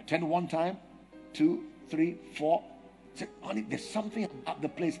 You attend one time, 2, 3, 4. Say, honey, there's something about the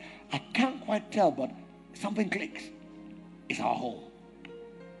place. I can't quite tell, but something clicks. It's our home.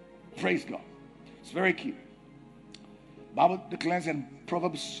 Praise God. It's very key. Bible declares in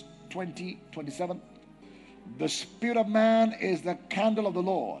Proverbs 20:27, the spirit of man is the candle of the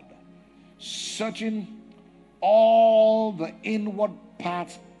Lord, searching all the inward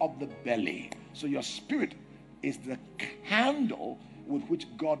parts of the belly. So your spirit is the candle with which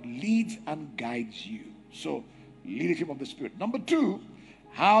God leads and guides you. So leadership of the spirit. Number two,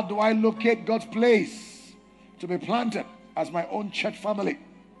 how do I locate God's place to be planted as my own church family?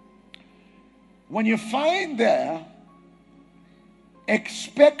 When you find there,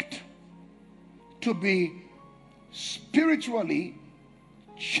 expect to be spiritually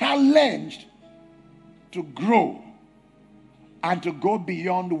challenged to grow and to go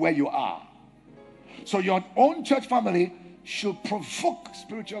beyond where you are. So your own church family should provoke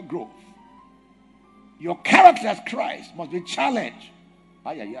spiritual growth. Your character as Christ must be challenged.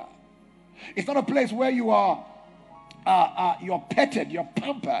 It's not a place where you are you're petted, you're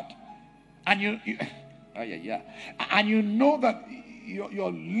pampered, and and you know that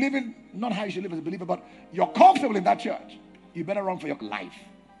you're living not how you should live as a believer, but you're comfortable in that church. You better run for your life.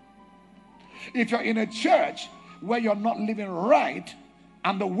 If you're in a church where you're not living right,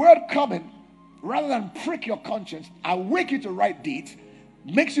 and the word coming, rather than prick your conscience, awake you to right deeds,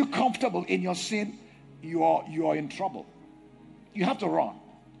 makes you comfortable in your sin, you are in trouble. You have to run.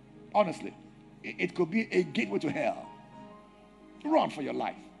 Honestly, it could be a gateway to hell. Run for your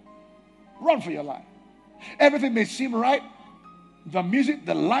life. Run for your life. Everything may seem right. The music,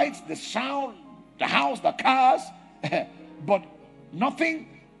 the lights, the sound, the house, the cars, but nothing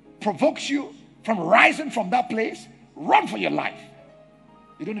provokes you from rising from that place. Run for your life.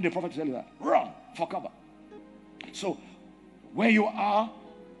 You don't need a prophet to tell you that. Run for cover. So where you are,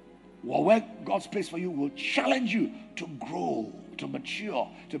 or where God's place for you, will challenge you to grow, to mature,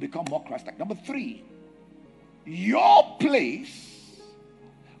 to become more Christ-like. Number three, your place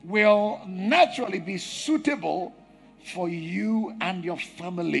will naturally be suitable for you and your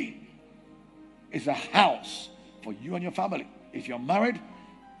family. It's a house for you and your family. If you're married,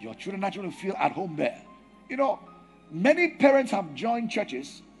 your children naturally feel at home there. You know, many parents have joined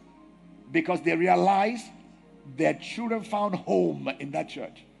churches because they realize their children found home in that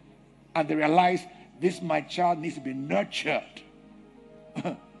church. And they realize this, my child, needs to be nurtured.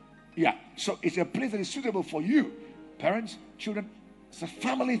 Yeah, so it's a place that is suitable for you. Parents, children, it's a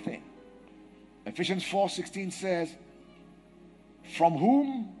family thing. Ephesians 4:16 says, from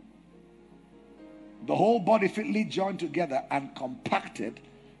whom the whole body fitly joined together and compacted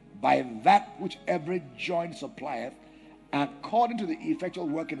by that which every joint supplieth, according to the effectual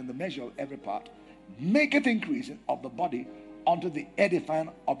working in the measure of every part, maketh increase of the body unto the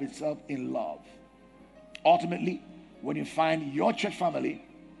edifying of itself in love. Ultimately, when you find your church family,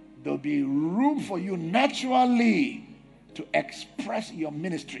 there'll be room for you naturally to express your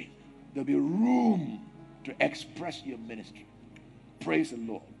ministry. There'll be room to express your ministry. Praise the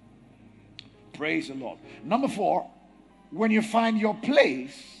Lord. Praise the Lord. Number 4, when you find your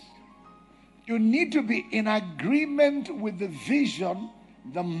place, you need to be in agreement with the vision,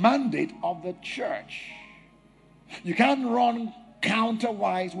 the mandate of the church. You can't run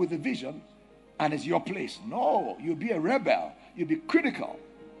counterwise with the vision and it's your place. No, you'll be a rebel. You'll be critical.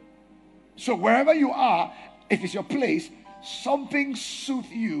 So wherever you are, if it's your place, something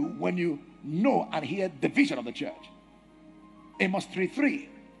suits you when you know and hear the vision of the church. Amos 3:3.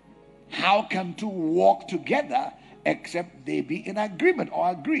 How can two walk together except they be in agreement or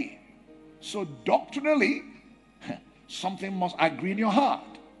agree? So doctrinally, something must agree in your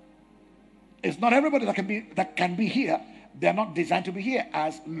heart. It's not everybody that can be here. They're not designed to be here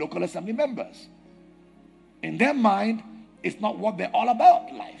as local assembly members. In their mind, it's not what they're all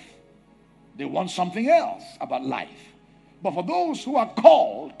about, life. They want something else about life. But for those who are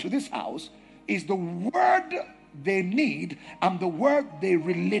called to this house, is the word they need and the word they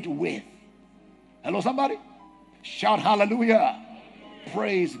relate with. Hello, somebody? Shout hallelujah.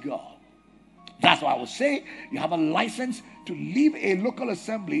 Praise God. That's why I would say you have a license to leave a local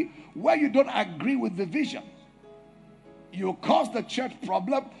assembly where you don't agree with the vision. You cause the church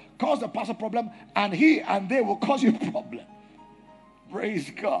problem, cause the pastor problem, and he and they will cause you problem.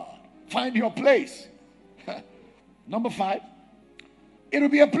 Praise God. Find your place. Number 5, it will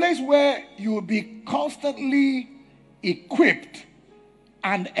be a place where you will be constantly equipped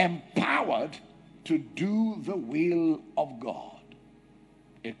and empowered to do the will of God.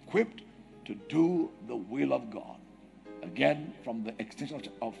 Equipped to do the will of God. Again, from the extension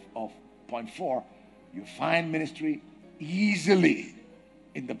of point 4, you find ministry easily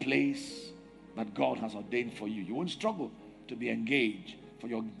in the place that God has ordained for you. You won't struggle to be engaged, for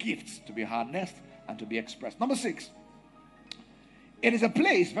your gifts to be harnessed and to be expressed. Number 6, it is a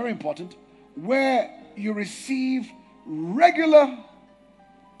place, very important, where you receive regular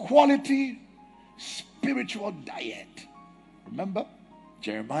quality spiritual diet. Remember,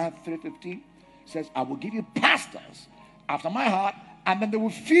 Jeremiah 3:15 says, I will give you pastors after my heart, and then they will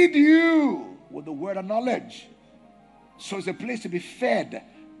feed you with the word of knowledge. So it's a place to be fed,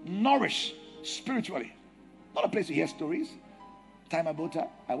 nourished spiritually. Not a place to hear stories. Time about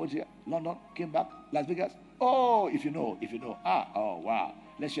that, I went here, London, came back, Las Vegas. Oh, if you know. Oh, wow.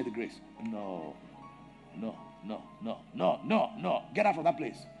 Let's share the grace. No. Get out from that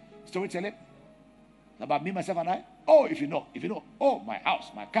place. Storytelling about me, myself, and I. Oh, if you know. Oh, my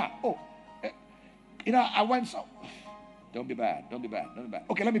house, my car. Oh, I went so. Don't be bad.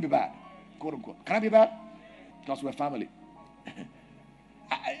 Okay, let me be bad, quote unquote. Can I be bad? Because we're family.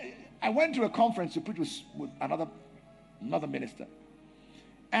 I went to a conference to preach with another minister,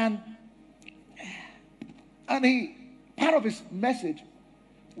 and part of his message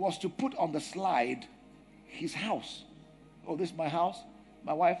was to put on the slide his house. Oh, this is my house,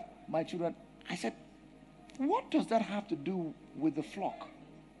 my wife, my children. I said, what does that have to do with the flock?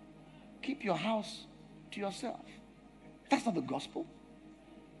 Keep your house to yourself. That's not the gospel.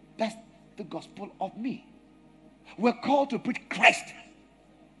 That's the gospel of me. We're called to preach Christ,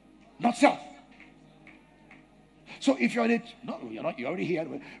 not self. So if you're in it, no, you're not, you're already here.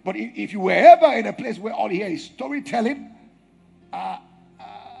 But if you were ever in a place where all you hear is storytelling,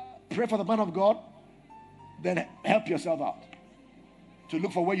 pray for the man of God, then help yourself out to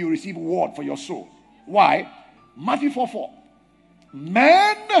look for where you receive word for your soul. Why? Matthew 4:4.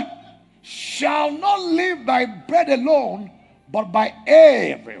 Man shall not live by bread alone, but by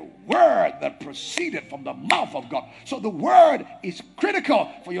every word that proceeded from the mouth of God. So the word is critical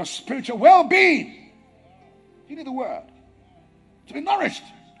for your spiritual well-being. You need the word to be nourished.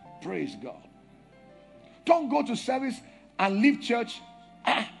 Praise God. Don't go to service and leave church.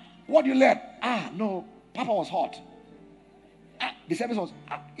 What you learn? No, Papa was hot. The service was,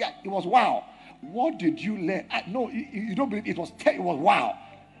 it was wow. What did you learn? No, you don't believe it was wow.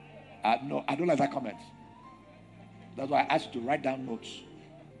 No, I don't like that comment. That's why I asked you to write down notes.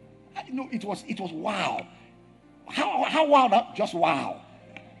 No, it was wow. How wow now? Just wow.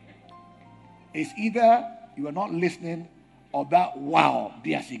 It's either you are not listening or that wow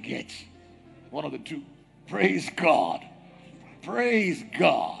be as it gets. One of the two. Praise God. Praise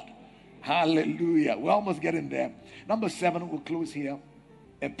God. Hallelujah. We're almost getting there. Number 7, we'll close here.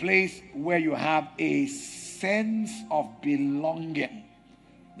 A place where you have a sense of belonging.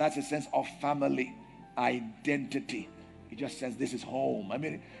 That's a sense of family, identity. It just says this is home. I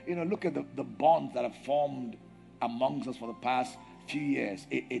mean, look at the bonds that have formed amongst us for the past few years.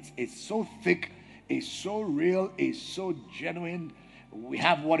 It's so thick, it's so real, it's so genuine. We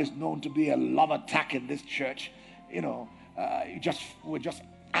have what is known to be a love attack in this church. We're just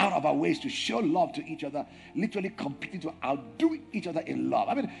out of our ways to show love to each other, literally competing to outdo each other in love.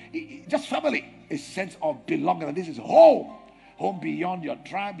 I mean, just family, a sense of belonging. And this is home. Home beyond your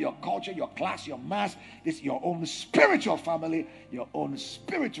tribe, your culture, your class, your mass. This is your own spiritual family, your own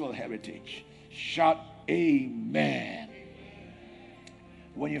spiritual heritage. Shout amen.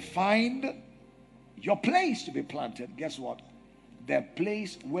 When you find your place to be planted, guess what? The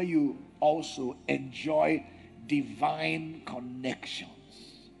place where you also enjoy divine connections.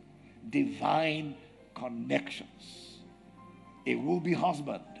 Divine connections. A will-be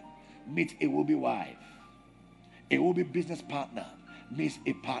husband meets a will-be wife. A will-be business partner meets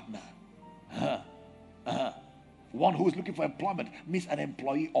a partner. One who is looking for employment meets an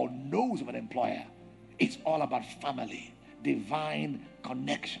employee or knows of an employer. It's all about family, divine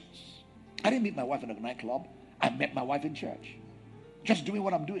connections. I didn't meet my wife in a nightclub. I met my wife in church. Just doing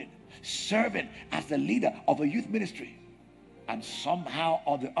what I'm doing. Serving as the leader of a youth ministry. And somehow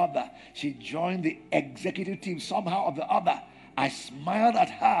or the other, she joined the executive team. Somehow or the other, I smiled at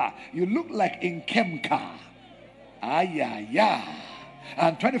her. You look like in Kemka.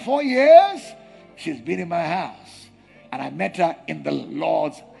 And 24 years, she's been in my house. And I met her in the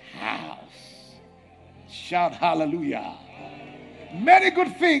Lord's house. Shout hallelujah. Many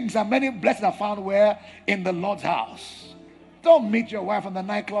good things and many blessings are found where? In the Lord's house. Don't meet your wife in the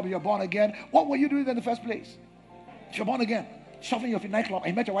nightclub. You're born again. What were you doing there in the first place? If you're born again, shuffling your feet in the nightclub,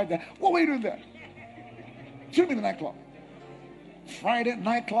 and you met your wife there. What were you doing there? Should be in the nightclub. Friday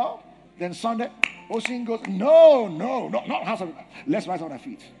nightclub, then Sunday. Osing goes, no, not house of. Let's rise on our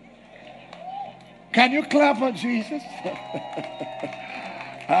feet. Can you clap for Jesus?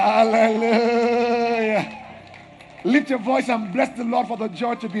 Hallelujah. Lift your voice and bless the Lord for the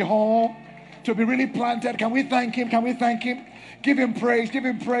joy to be home, to be really planted. Can we thank him? Can we thank him? Give him praise, give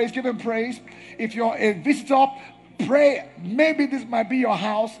him praise, give him praise. If you're a visitor, pray. Maybe this might be your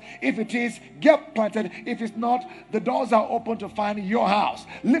house. If it is, get planted. If it's not, the doors are open to find your house.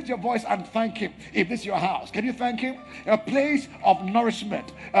 Lift your voice and thank him. If this is your house, can you thank him? A place of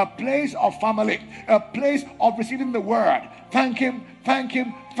nourishment, a place of family, a place of receiving the word. Thank him, thank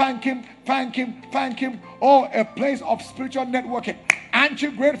him, thank him, thank him, thank him. Oh, a place of spiritual networking. Aren't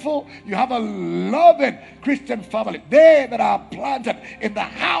you grateful? You have a loving Christian family. They that are planted in the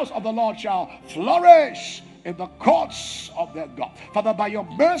house of the Lord shall flourish in the courts of their God. Father, by your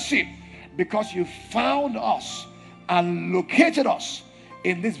mercy, because you found us and located us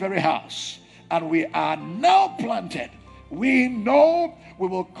in this very house, and we are now planted, we know we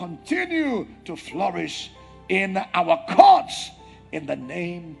will continue to flourish in our courts in the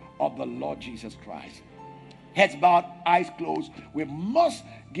name of the Lord Jesus Christ. Heads bowed, eyes closed. We must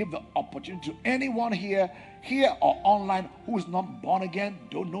give the opportunity to anyone here or online who is not born again,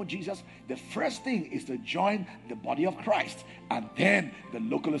 don't know Jesus. The first thing is to join the body of Christ and then the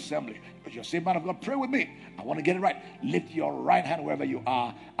local assembly. If you're saying, man of God, pray with me. I want to get it right. Lift your right hand wherever you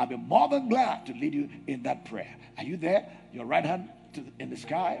are. I'll be more than glad to lead you in that prayer. Are you there? Your right hand in the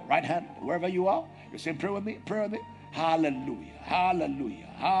sky, right hand wherever you are. You're saying, pray with me, pray with me. Hallelujah, hallelujah,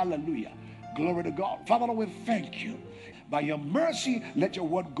 hallelujah. Glory to God. Father, Lord, we thank you. By your mercy, let your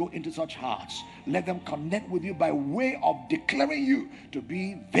word go into such hearts. Let them connect with you by way of declaring you to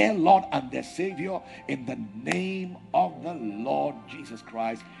be their Lord and their Savior in the name of the Lord Jesus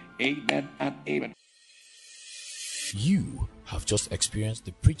Christ. Amen and amen. You have just experienced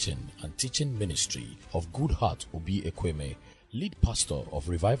the preaching and teaching ministry of Goodheart Obi Ekweme, lead pastor of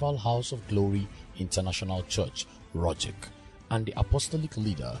Revival House of Glory International Church, Rogic, and the apostolic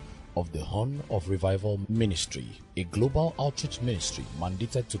leader of the Horn of Revival Ministry, a global outreach ministry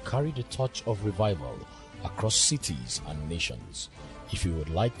mandated to carry the torch of revival across cities and nations. If you would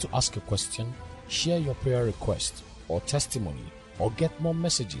like to ask a question, share your prayer request or testimony, or get more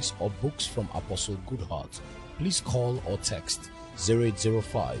messages or books from Apostle Goodheart, please call or text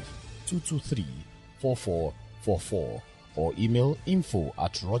 0805-223-4444 or email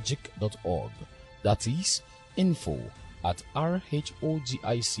info@rogic.org. That is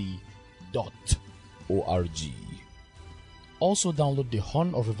info@rhogic.org. Also download the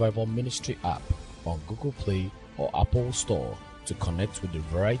Horn of Revival Ministry app on Google Play or Apple Store to connect with the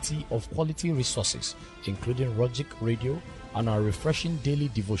variety of quality resources, including Rogic Radio and our refreshing daily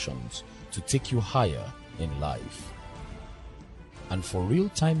devotions to take you higher in life. And for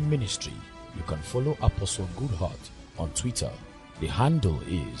real-time ministry, you can follow Apostle Goodheart on Twitter. The handle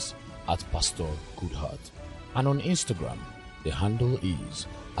is @PastorGoodheart. And on Instagram, the handle is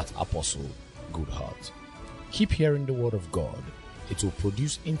 @Apostle Goodheart. Keep hearing the word of God. It will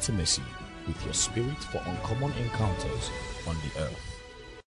produce intimacy with your spirit for uncommon encounters on the earth.